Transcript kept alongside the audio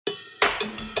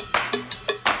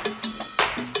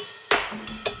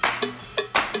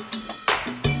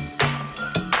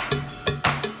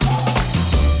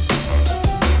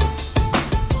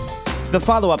The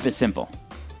follow-up is simple.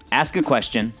 Ask a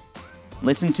question,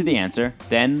 listen to the answer,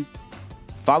 then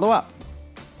follow up.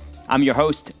 I'm your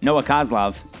host, Noah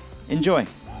Kozlov. Enjoy.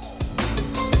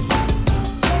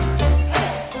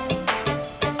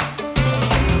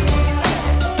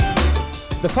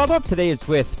 The follow-up today is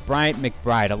with Bryant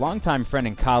McBride, a longtime friend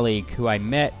and colleague who I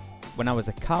met when I was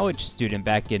a college student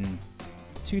back in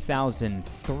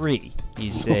 2003.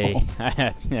 He's a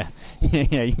yeah,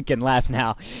 you can laugh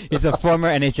now. He's a former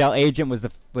NHL agent, was the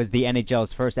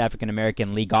NHL's first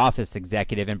African-American league office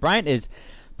executive, and Bryant is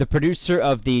the producer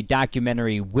of the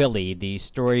documentary Willie, the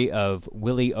story of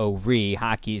Willie O'Ree,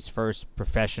 hockey's first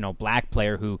professional black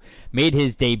player who made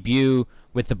his debut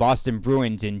with the Boston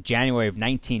Bruins in January of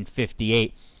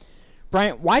 1958.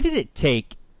 Bryant, why did it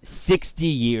take 60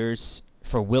 years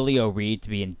for Willie O'Ree to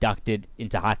be inducted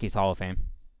into hockey's Hall of Fame?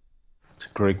 It's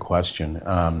a great question.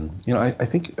 I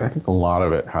think a lot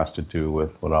of it has to do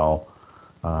with what I'll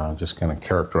just kind of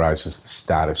characterize as the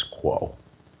status quo,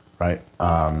 right?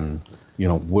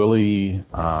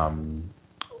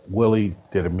 Willie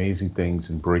did amazing things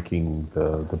in breaking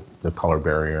the color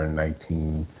barrier in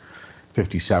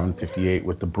 1957, 58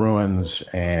 with the Bruins,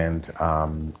 and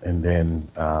then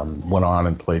went on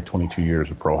and played 22 years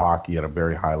of pro hockey at a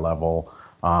very high level.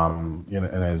 And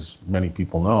as many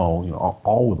people know,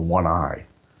 all with one eye,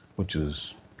 which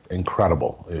is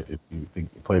incredible. If you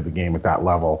play the game at that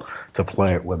level, to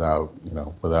play it without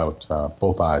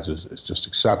both eyes is just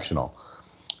exceptional.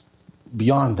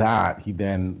 Beyond that, he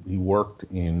worked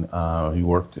in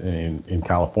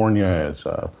California as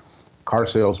a car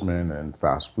salesman and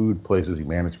fast food places. He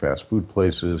managed fast food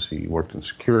places. He worked in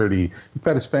security. He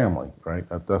fed his family, right?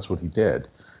 That's what he did.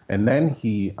 And then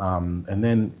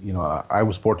I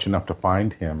was fortunate enough to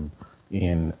find him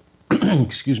in, in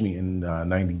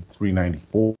 93,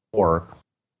 94,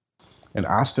 and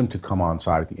asked him to come on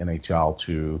side at the NHL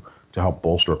to help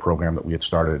bolster a program that we had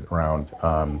started around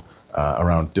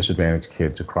disadvantaged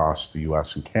kids across the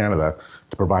U.S. and Canada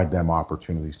to provide them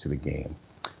opportunities to the game.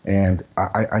 And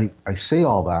I say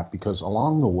all that because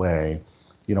along the way,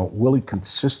 Willie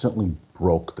consistently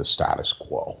broke the status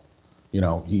quo. I'm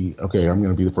going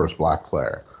to be the first black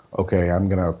player. Okay, I'm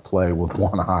going to play with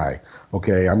one eye.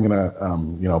 Okay, I'm going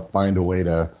to, find a way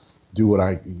to do what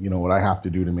I have to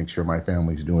do to make sure my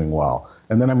family's doing well.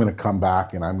 And then I'm going to come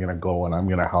back and I'm going to go and I'm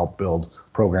going to help build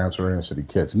programs for inner city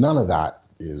kids. None of that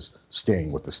is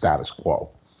staying with the status quo.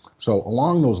 So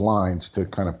along those lines, to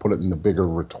kind of put it in the bigger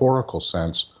rhetorical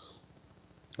sense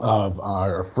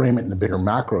or frame it in the bigger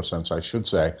macro sense, I should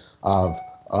say,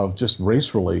 of just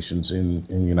race relations in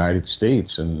the United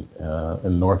States and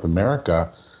in North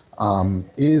America,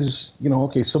 is,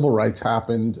 civil rights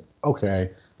happened.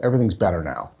 Okay, everything's better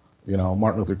now.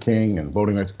 Martin Luther King and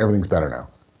voting rights, everything's better now.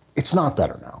 It's not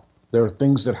better now. There are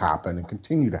things that happen and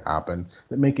continue to happen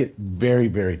that make it very,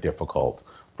 very difficult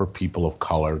for people of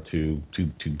color to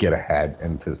get ahead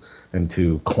and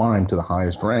to climb to the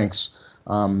highest ranks,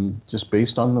 just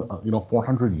based on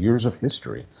 400 years of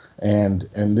history. And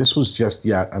this was just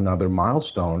yet another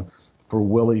milestone for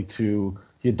Willie to.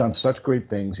 He had done such great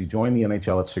things. He joined the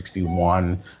NHL at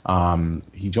 61.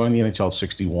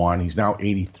 He's now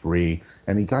 83,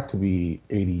 and he got to be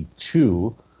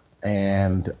 82,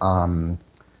 and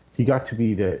he got to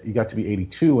be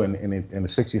 82 in the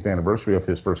 60th anniversary of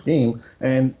his first game,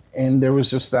 and there was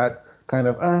just that kind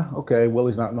of okay,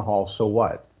 Willie's not in the Hall, so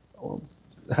what? Well,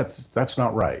 that's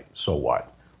not right. So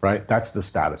what? Right? That's the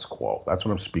status quo. That's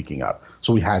what I'm speaking of.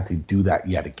 So we had to do that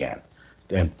yet again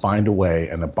and find a way.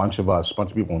 And a bunch of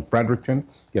people in Fredericton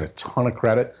get a ton of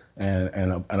credit,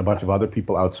 and a bunch of other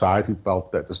people outside who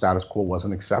felt that the status quo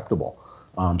wasn't acceptable.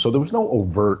 So there was no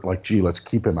overt let's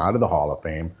keep him out of the Hall of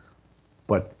Fame.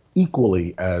 But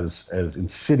equally as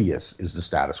insidious is the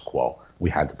status quo. We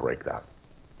had to break that.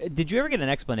 Did you ever get an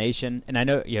explanation? And I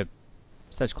know you have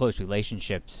such close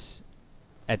relationships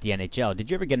at the NHL.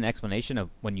 Did you ever get an explanation of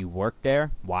when you worked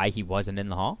there why he wasn't in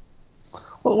the Hall?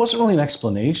 Well, it wasn't really an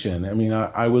explanation. I mean,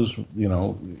 I was,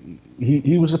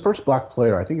 he was the first black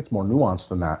player. I think it's more nuanced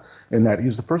than that, in that he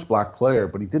was the first black player,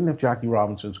 but he didn't have Jackie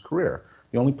Robinson's career.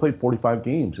 He only played 45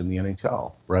 games in the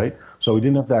NHL, right? So he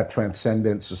didn't have that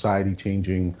transcendent,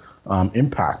 society-changing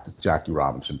impact that Jackie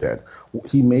Robinson did.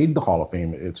 He made the Hall of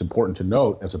Fame, it's important to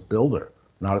note, as a builder,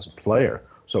 not as a player.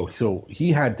 So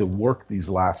he had to work these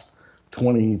last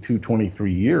 22,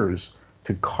 23 years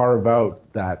to carve out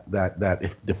that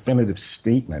definitive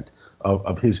statement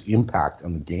of his impact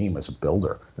on the game as a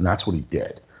builder, and that's what he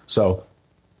did. So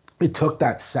it took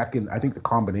that second, I think the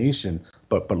combination,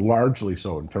 but largely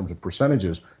so in terms of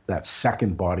percentages, that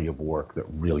second body of work that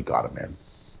really got him in.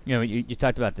 You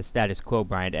talked about the status quo,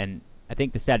 Bryant, and I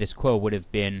think the status quo would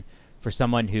have been for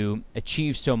someone who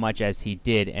achieved so much as he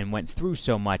did and went through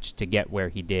so much to get where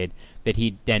he did, that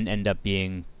he then ended up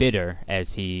being bitter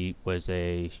as he was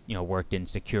worked in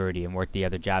security and worked the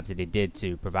other jobs that he did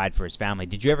to provide for his family.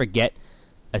 Did you ever get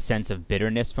a sense of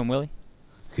bitterness from Willie?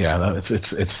 Yeah,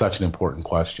 it's such an important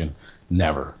question.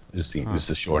 Never is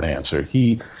the short answer.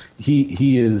 He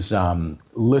is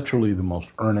literally the most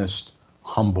earnest,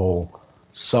 humble,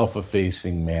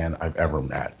 self-effacing man I've ever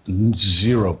met.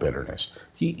 Zero bitterness.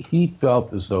 He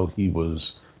felt as though he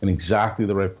was in exactly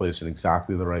the right place at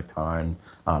exactly the right time.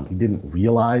 He didn't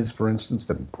realize, for instance,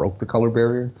 that he broke the color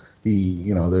barrier.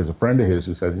 There's a friend of his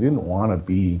who says he didn't want to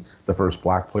be the first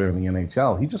black player in the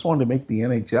NHL. He just wanted to make the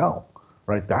NHL,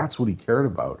 right? That's what he cared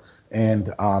about.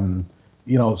 And,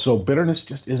 so bitterness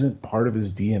just isn't part of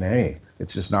his DNA.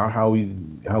 It's just not how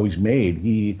he's made.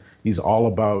 He's all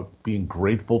about being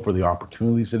grateful for the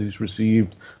opportunities that he's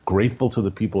received, grateful to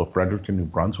the people of Fredericton, New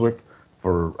Brunswick,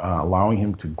 for allowing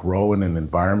him to grow in an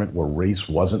environment where race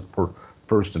wasn't for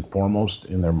first and foremost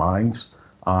in their minds.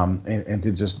 And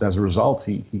to just, as a result,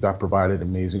 he got provided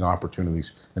amazing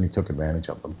opportunities and he took advantage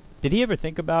of them. Did he ever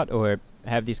think about or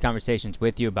have these conversations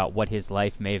with you about what his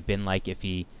life may have been like if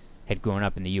he had grown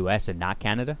up in the U.S. and not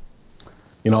Canada?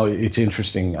 It's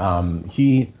interesting.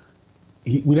 We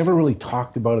never really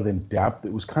talked about it in depth.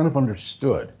 It was kind of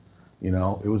understood.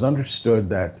 It was understood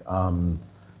that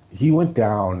he went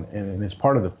down, and as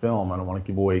part of the film, I don't want to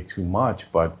give away too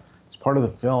much, but as part of the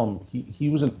film,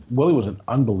 Willie was an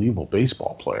unbelievable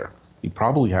baseball player. He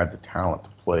probably had the talent to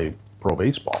play pro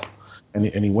baseball. And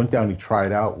he went down, he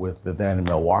tried out with the then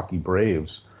Milwaukee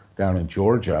Braves down in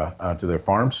Georgia to their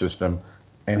farm system,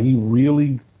 and he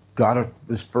really got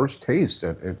his first taste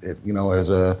at as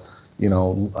a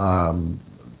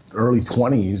early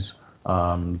 20s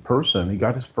person. He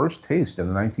got his first taste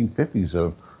in the 1950s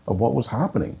of what was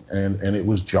happening, and it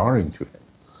was jarring to him.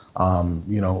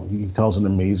 He tells an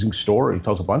amazing story. He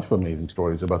tells a bunch of amazing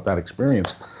stories about that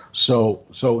experience. So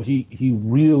he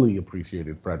really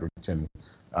appreciated Fredericton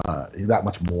that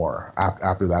much more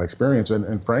after that experience.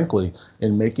 And frankly,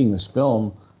 in making this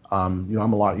film, I'm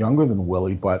a lot younger than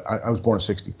Willie, but I was born in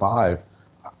 '65,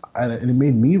 and it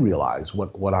made me realize how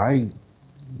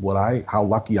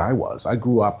lucky I was. I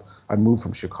moved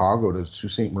from Chicago to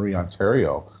Sault Ste. Marie,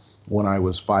 Ontario, when I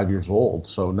was 5 years old,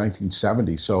 so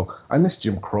 1970. So I missed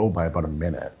Jim Crow by about a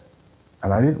minute,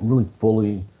 and I didn't really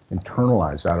fully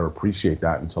internalize that or appreciate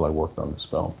that until I worked on this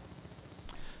film.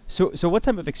 So what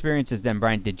type of experiences then,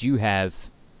 Bryant, did you have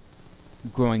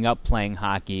growing up playing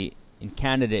hockey in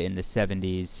Canada in the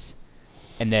 70s,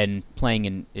 and then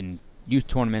playing in youth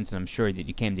tournaments, and I'm sure that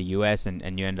you came to the U.S.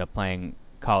 and you ended up playing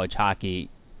college hockey,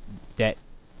 that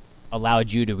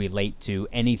allowed you to relate to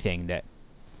anything that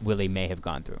Willie may have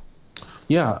gone through?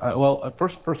 Yeah,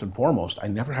 first and foremost, I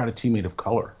never had a teammate of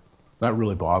color. That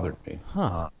really bothered me.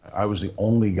 I was the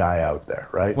only guy out there,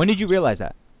 right? When did you realize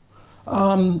that?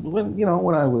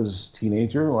 When I was a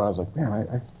teenager, when I was like, man,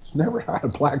 I never had a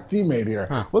black teammate here.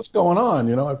 What's going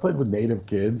on? I played with Native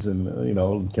kids and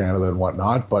in Canada and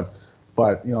whatnot, but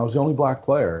I was the only black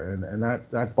player, and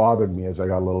that bothered me as I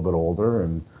got a little bit older,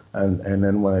 and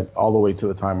then all the way to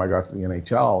the time I got to the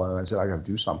NHL, and I said I got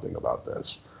to do something about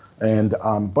this. And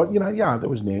but there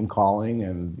was name calling,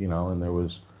 and and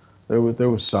there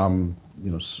was some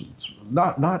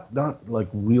not like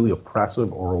really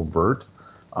oppressive or overt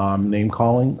name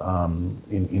calling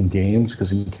in games,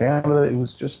 because in Canada it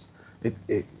was just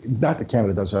not that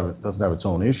Canada doesn't have its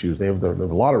own issues. They have a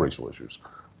lot of racial issues,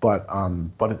 but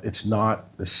it's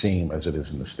not the same as it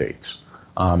is in the States.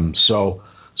 So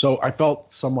I felt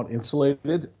somewhat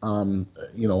insulated,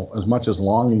 as much as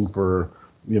longing for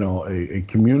a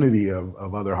community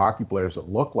of other hockey players that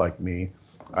looked like me.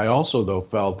 I also, though,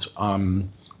 felt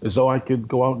as though I could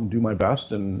go out and do my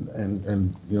best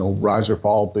and rise or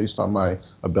fall based on my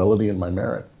ability and my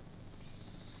merit.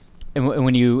 And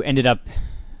when you ended up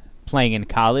playing in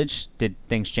college, did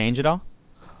things change at all?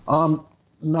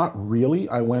 Not really.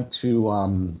 I went to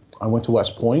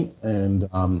West Point, and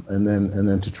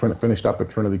then finished up at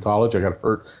Trinity College. I got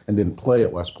hurt and didn't play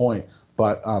at West Point.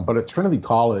 But at Trinity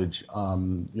College, I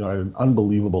had an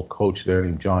unbelievable coach there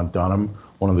named John Dunham,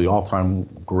 one of the all-time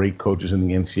great coaches in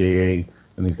the NCAA,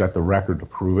 and he's got the record to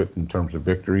prove it in terms of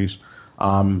victories.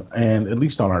 And at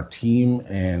least on our team,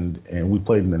 and we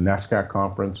played in the NESCAC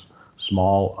conference,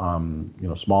 small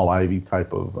Ivy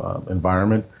type of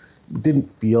environment. Didn't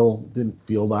feel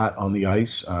that on the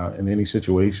ice in any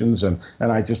situations, and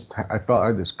I felt I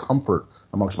had this comfort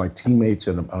amongst my teammates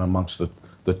and amongst the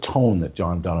tone that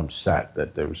John Dunham set,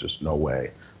 that there was just no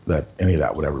way that any of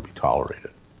that would ever be tolerated.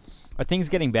 Are things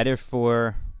getting better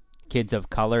for kids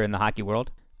of color in the hockey world?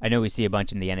 I know we see a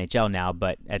bunch in the NHL now,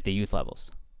 but at the youth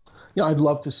levels. Yeah, I'd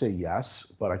love to say yes,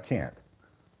 but I can't.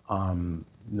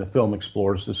 The film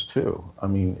explores this too. I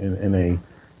mean,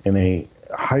 in a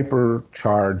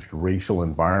hyper-charged racial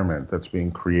environment that's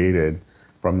being created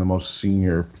from the most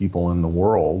senior people in the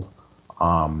world,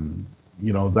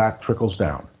 that trickles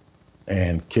down.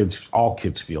 And all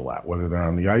kids feel that, whether they're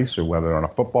on the ice or whether they're on a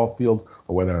football field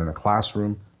or whether they're in a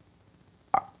classroom.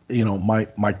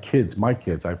 My kids,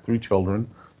 I have 3 children,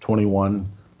 21,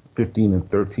 15, and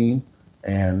 13,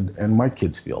 and my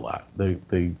kids feel that.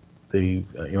 They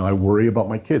I worry about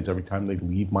my kids every time they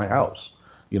leave my house,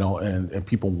 and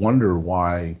people wonder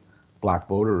why black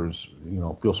voters,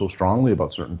 feel so strongly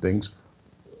about certain things.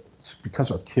 It's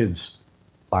because our kids'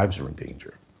 lives are in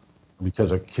danger,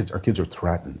 because our kids are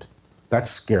threatened. That's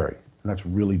scary, and that's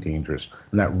really dangerous,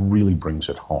 and that really brings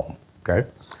it home. Okay,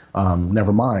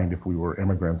 never mind if we were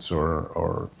immigrants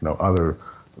or other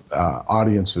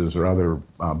audiences or other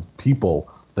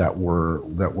people that were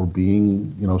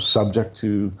being subject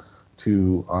to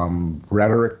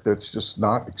rhetoric that's just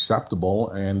not acceptable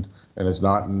and is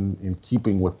not in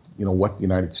keeping with what the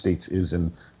United States is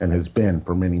and has been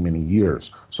for many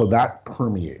years. So that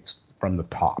permeates from the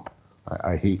top.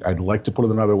 I'd like to put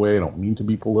it another way. I don't mean to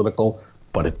be political,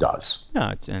 but it does. No,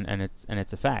 it's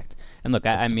a fact. And look,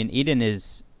 I mean,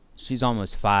 she's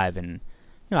almost 5, and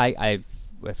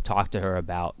I've talked to her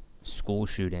about school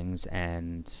shootings,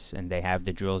 and they have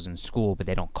the drills in school, but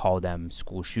they don't call them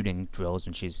school shooting drills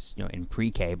when she's in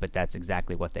pre-K, but that's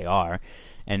exactly what they are.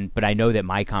 But I know that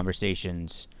my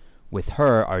conversations with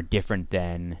her are different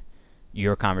than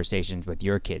your conversations with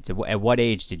your kids. At what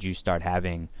age did you start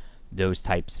having those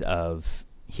types of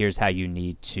here's how you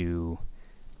need to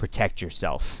protect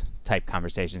yourself type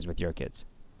conversations with your kids?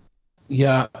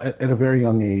 Yeah, at a very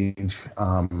young age,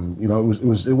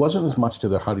 it wasn't as much to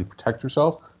the how do you protect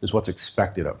yourself as what's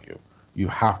expected of you. You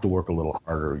have to work a little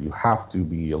harder. You have to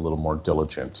be a little more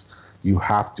diligent. You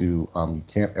have to. You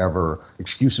can't ever.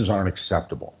 Excuses aren't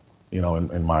acceptable.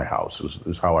 In my house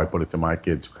is how I put it to my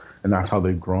kids, and that's how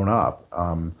they've grown up.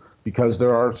 Because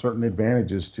there are certain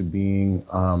advantages to being,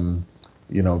 to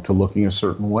looking a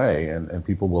certain way, and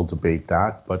people will debate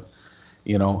that, but.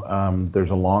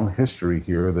 There's a long history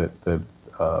here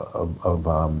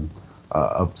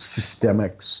of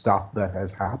systemic stuff that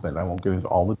has happened. I won't get into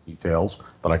all the details,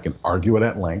 but I can argue it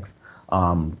at length.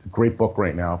 Great book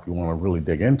right now, if you want to really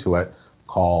dig into it,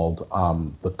 called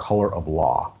The Color of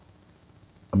Law.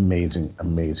 Amazing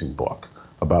book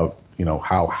about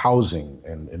how housing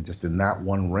and just in that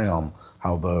one realm,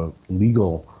 how the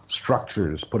legal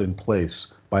structures put in place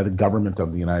by the government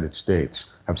of the United States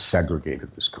have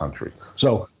segregated this country.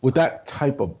 So with that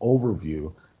type of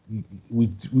overview,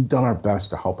 we've done our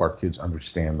best to help our kids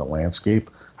understand the landscape,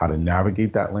 how to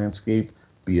navigate that landscape,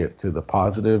 be it to the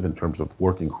positive in terms of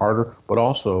working harder, but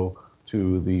also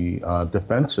to the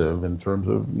defensive in terms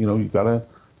of, you gotta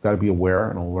be aware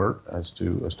and alert as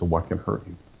to what can hurt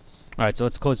you. All right, so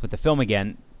let's close with the film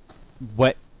again.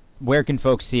 Where can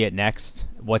folks see it next?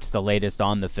 What's the latest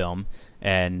on the film,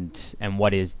 and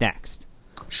what is next?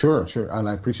 Sure, and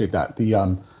I appreciate that.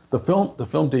 The film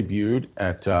debuted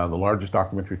at the largest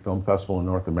documentary film festival in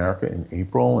North America in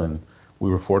April, and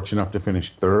we were fortunate enough to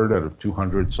finish 3rd out of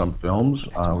 200 some films,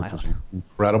 which is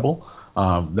incredible.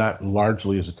 That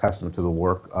largely is a testament to the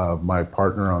work of my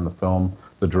partner on the film,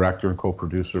 the director and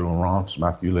co-producer Laurence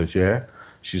Mathieu-Léger.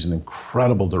 She's an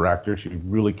incredible director. She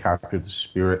really captured the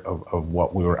spirit of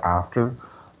what we were after,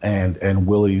 and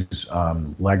Willie's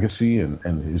legacy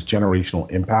and his generational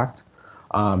impact.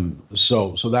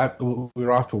 So that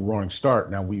we're off to a roaring start.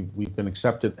 Now we've been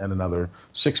accepted at another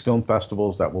 6 film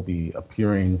festivals that will be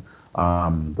appearing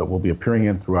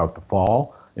in throughout the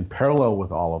fall. In parallel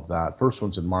with all of that, first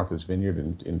one's in Martha's Vineyard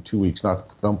in 2 weeks, not at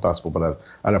the film festival, but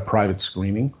at a private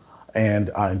screening. And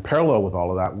in parallel with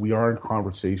all of that, we are in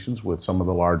conversations with some of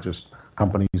the largest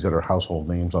companies that are household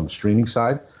names on the streaming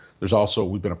side.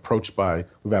 We've been approached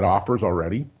we've had offers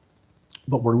already,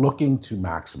 but we're looking to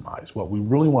maximize. What we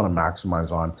really want to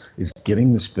maximize on is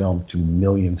getting this film to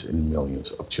millions and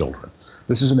millions of children.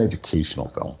 This is an educational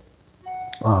film,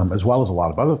 as well as a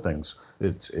lot of other things.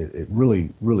 It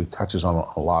really touches on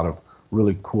a lot of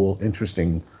really cool,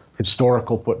 interesting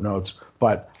historical footnotes,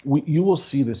 but you will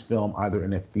see this film either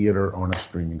in a theater or in a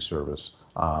streaming service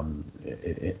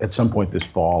at some point this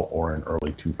fall or in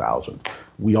early 2000.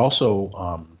 We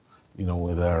also,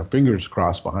 with our fingers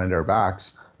crossed behind our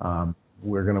backs,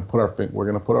 we're going to put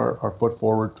our foot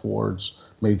forward towards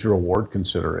major award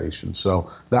consideration. So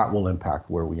that will impact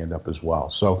where we end up as well.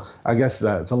 So I guess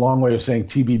that it's a long way of saying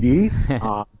TBD,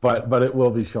 but it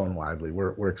will be shown widely.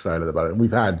 We're excited about it, and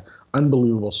we've had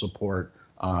unbelievable support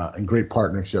and great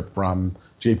partnership from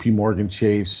J.P. Morgan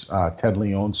Chase, Ted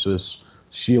Leonsis,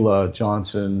 Sheila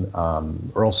Johnson,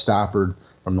 Earl Stafford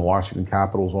from the Washington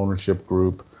Capitals ownership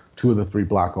group, 2 of the 3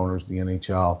 black owners of the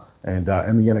NHL, and the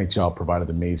NHL provided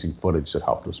amazing footage that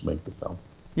helped us make the film.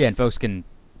 Yeah, and folks can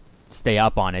stay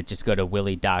up on it. Just go to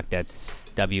Willie Doc, that's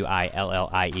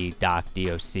WILLIE Doc,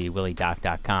 DOC,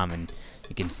 williedoc.com, and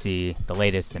you can see the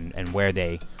latest and where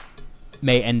they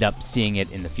may end up seeing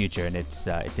it in the future. And it's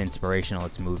inspirational,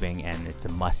 it's moving, and it's a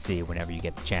must-see whenever you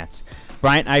get the chance.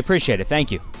 Bryant, I appreciate it.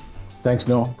 Thank you. Thanks,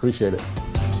 Noah. Appreciate it.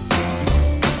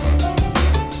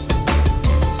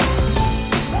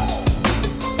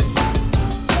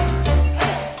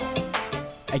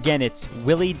 Again, it's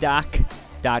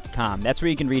williedoc.com. That's where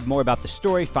you can read more about the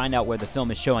story, find out where the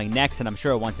film is showing next, and I'm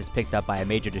sure once it's picked up by a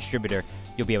major distributor,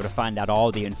 you'll be able to find out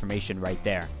all the information right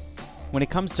there. When it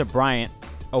comes to Bryant,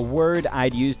 a word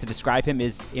I'd use to describe him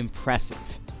is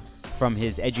impressive. From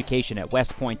his education at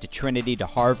West Point to Trinity to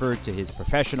Harvard to his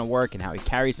professional work and how he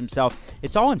carries himself,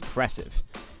 it's all impressive.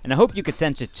 And I hope you could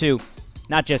sense it too,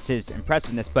 not just his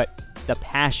impressiveness, but the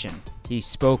passion he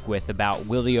spoke with about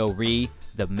Willie O'Ree,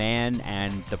 the man,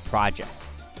 and the project.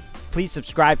 Please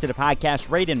subscribe to the podcast,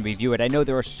 rate and review it. I know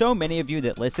there are so many of you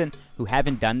that listen who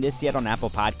haven't done this yet on Apple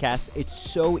Podcasts. It's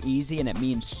so easy and it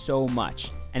means so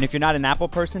much. And if you're not an Apple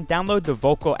person, download the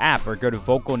Vocal app or go to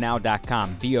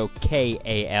vocalnow.com,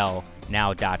 VOKAL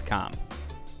now.com.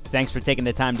 Thanks for taking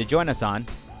the time to join us on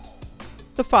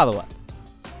The Follow-Up.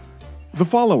 The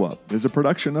Follow-Up is a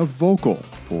production of Vocal.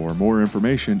 For more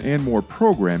information and more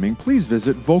programming, please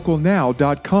visit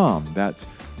vocalnow.com. That's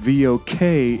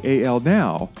VOKAL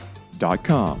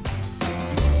now.com.